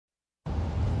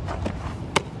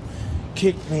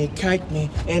kick me, kite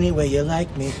me, any way you like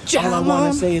me. Jam All I want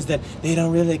on. to say is that they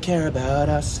don't really care about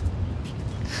us.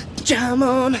 Jam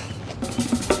on.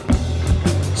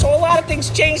 So a lot of things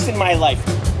changed in my life.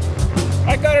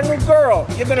 I got a new girl.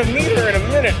 You're gonna meet her in a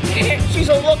minute. She's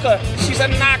a looker. She's a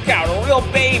knockout, a real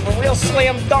babe, a real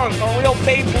slam dunk, a real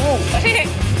Babe Ruth.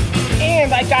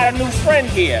 And I got a new friend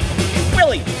here,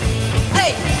 Willie.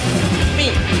 Hey,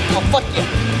 me. I'll fuck you.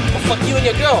 I'll fuck you and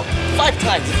your girl 5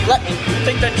 times if you let me. You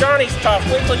think that Johnny's tough?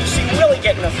 Wait till you see Willie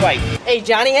get in a fight. Hey,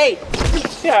 Johnny, hey.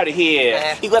 Get out of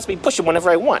here. He lets me push him whenever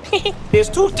I want. There's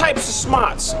 2 types of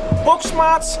smarts. Book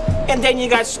smarts, and then you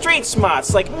got street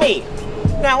smarts, like me.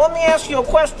 Now, let me ask you a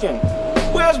question.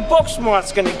 Where's book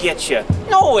smarts gonna get you?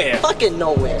 Nowhere. Fucking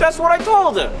nowhere. That's what I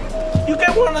told her. You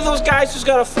get one of those guys who's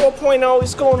got a 4.0,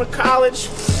 he's going to college.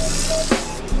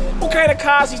 What kind of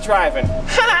car's he driving?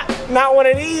 Ha! Not one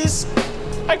of these.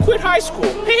 I quit high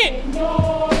school.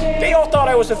 They all thought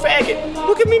I was a faggot.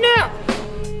 Look at me now.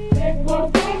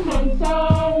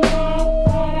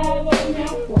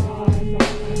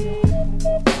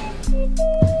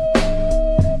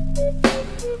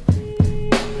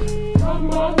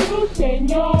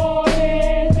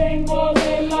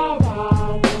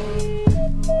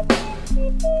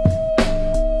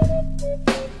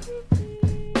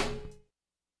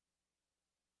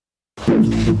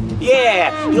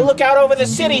 Yeah, you look out over the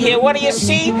city here, what do you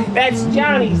see? That's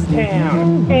Johnny's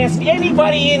town. Ask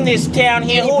anybody in this town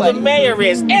here who the mayor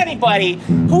is. Anybody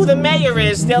who the mayor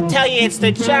is, they'll tell you it's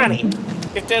the Johnny.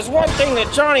 If there's one thing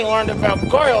that Johnny learned about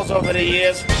girls over the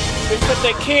years, it's that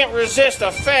they can't resist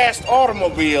a fast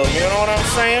automobile, you know what I'm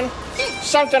saying?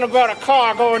 Something about a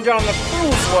car going down the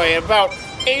cruiseway about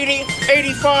 80,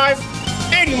 85,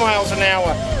 80 miles an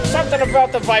hour. Something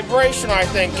about the vibration, I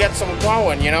think, gets them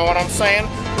going, you know what I'm saying?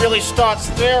 Really starts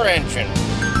their engine.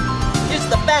 This is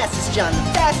the fastest, Johnny.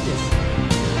 Fastest.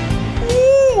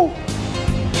 Woo!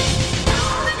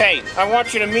 Hey, I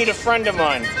want you to meet a friend of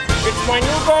mine. It's my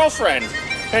new girlfriend.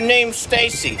 Her name's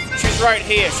Stacy. She's right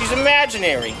here. She's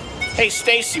imaginary. Hey,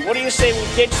 Stacy, what do you say we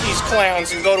ditch these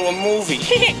clowns and go to a movie?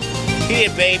 Here,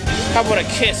 babe. How about a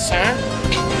kiss, huh?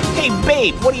 Hey,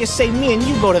 babe, what do you say me and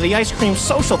you go to the ice cream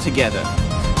social together?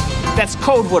 That's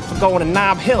code word for going to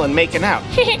Knob Hill and making out.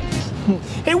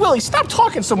 Hey, Willie, stop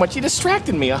talking so much. You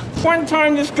distracted me. One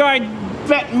time, this guy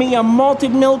bet me a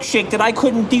malted milkshake that I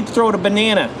couldn't deep throat a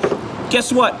banana.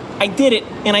 Guess what? I did it,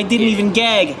 and I didn't even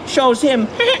gag. Shows him.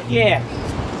 Yeah.